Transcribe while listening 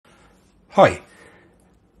Hi,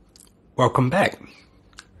 welcome back.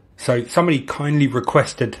 So somebody kindly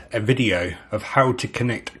requested a video of how to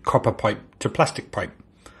connect copper pipe to plastic pipe.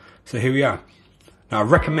 So here we are. Now I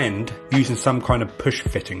recommend using some kind of push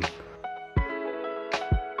fitting.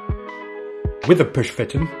 With a push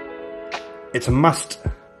fitting, it's a must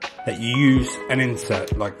that you use an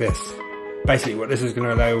insert like this. Basically what this is going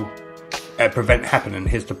to allow prevent happening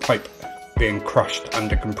is the pipe being crushed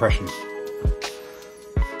under compression.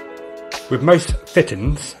 With most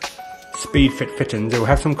fittings, speed fit fittings, it will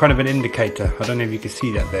have some kind of an indicator. I don't know if you can see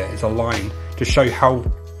that there. It's a line to show how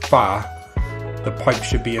far the pipe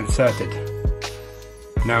should be inserted.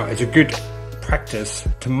 Now it's a good practice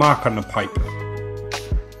to mark on the pipe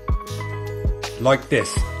like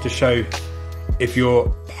this to show if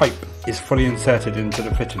your pipe is fully inserted into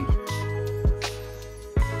the fitting.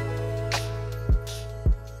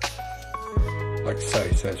 Like so,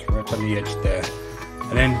 so it's right on the edge there.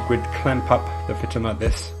 And then we'd clamp up the fitting like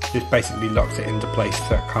this. This basically locks it into place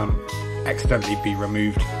so it can't accidentally be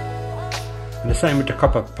removed. And the same with the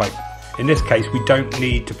copper pipe. In this case we don't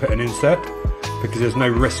need to put an insert because there's no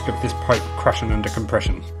risk of this pipe crushing under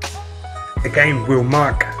compression. Again, we'll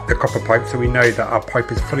mark the copper pipe so we know that our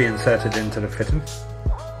pipe is fully inserted into the fitting.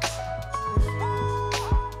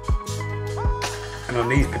 And on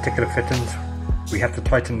these particular fittings we have to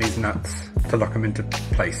tighten these nuts to lock them into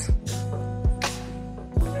place.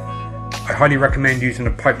 I highly recommend using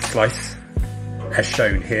a pipe slice as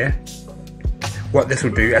shown here. What this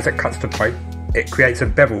will do, as it cuts the pipe, it creates a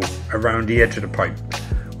bevel around the edge of the pipe,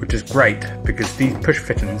 which is great because these push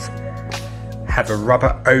fittings have a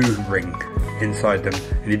rubber O-ring inside them,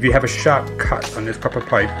 and if you have a sharp cut on this copper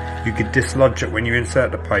pipe you could dislodge it when you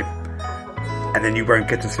insert the pipe and then you won't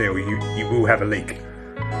get a seal, you will have a leak.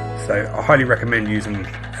 So I highly recommend using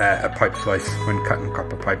a pipe slice when cutting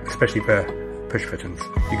copper pipe, especially for push fittings.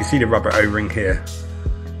 You can see the rubber O-ring here.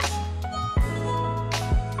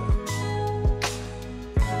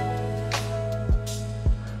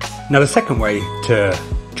 Now the second way to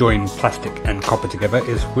join plastic and copper together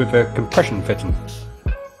is with a compression fitting.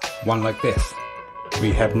 One like this.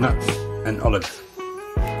 We have nuts and olives.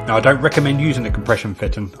 Now I don't recommend using a compression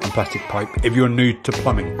fitting on plastic pipe if you're new to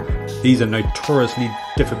plumbing. These are notoriously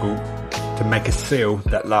difficult to make a seal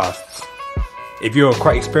that lasts. If you're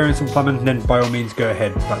quite experienced in plumbing, then by all means go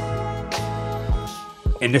ahead, but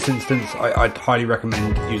in this instance I'd highly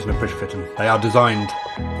recommend using a push fitting. They are designed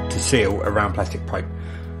to seal around plastic pipe.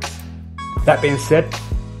 That being said,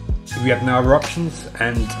 if you have no other options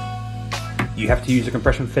and you have to use a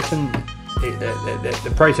compression fitting,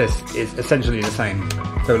 the process is essentially the same.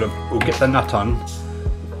 So we'll get the nut on.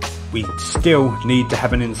 We still need to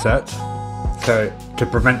have an insert so to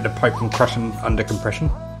prevent the pipe from crushing under compression.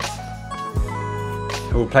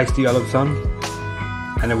 We'll place the olives on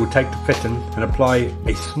and then we'll take the fitting and apply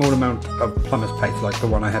a small amount of plumber's paste like the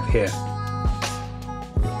one I have here.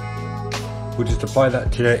 We'll just apply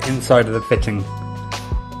that to the inside of the fitting,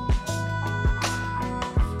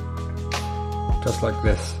 just like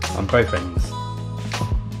this on both ends.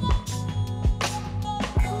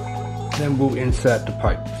 Then we'll insert the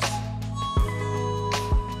pipes.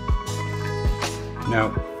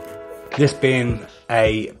 Now this being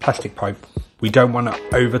a plastic pipe, we don't want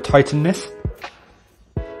to over tighten this,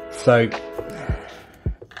 so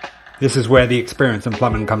this is where the experience in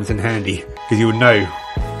plumbing comes in handy, because you'll know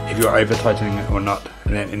if you're over tightening it or not,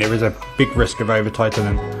 and there is a big risk of over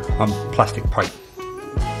tightening on plastic pipe.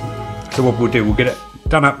 So what we'll do, we'll get it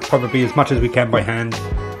done up probably as much as we can by hand,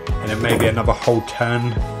 and then maybe another whole turn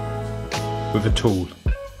with a tool,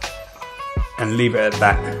 and leave it at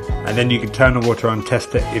that. And then you can turn the water on,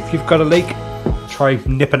 test it. If you've got a leak, try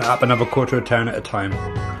nipping it up another quarter of a turn at a time.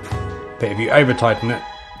 But if you over tighten it,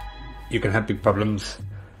 you can have big problems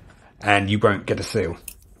and you won't get a seal.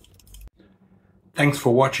 Thanks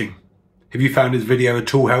for watching. If you found this video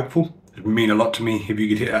at all helpful, it would mean a lot to me if you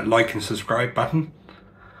could hit that like and subscribe button.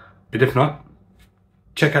 But if not,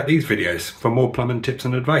 check out these videos for more plumbing tips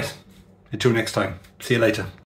and advice. Until next time, see you later.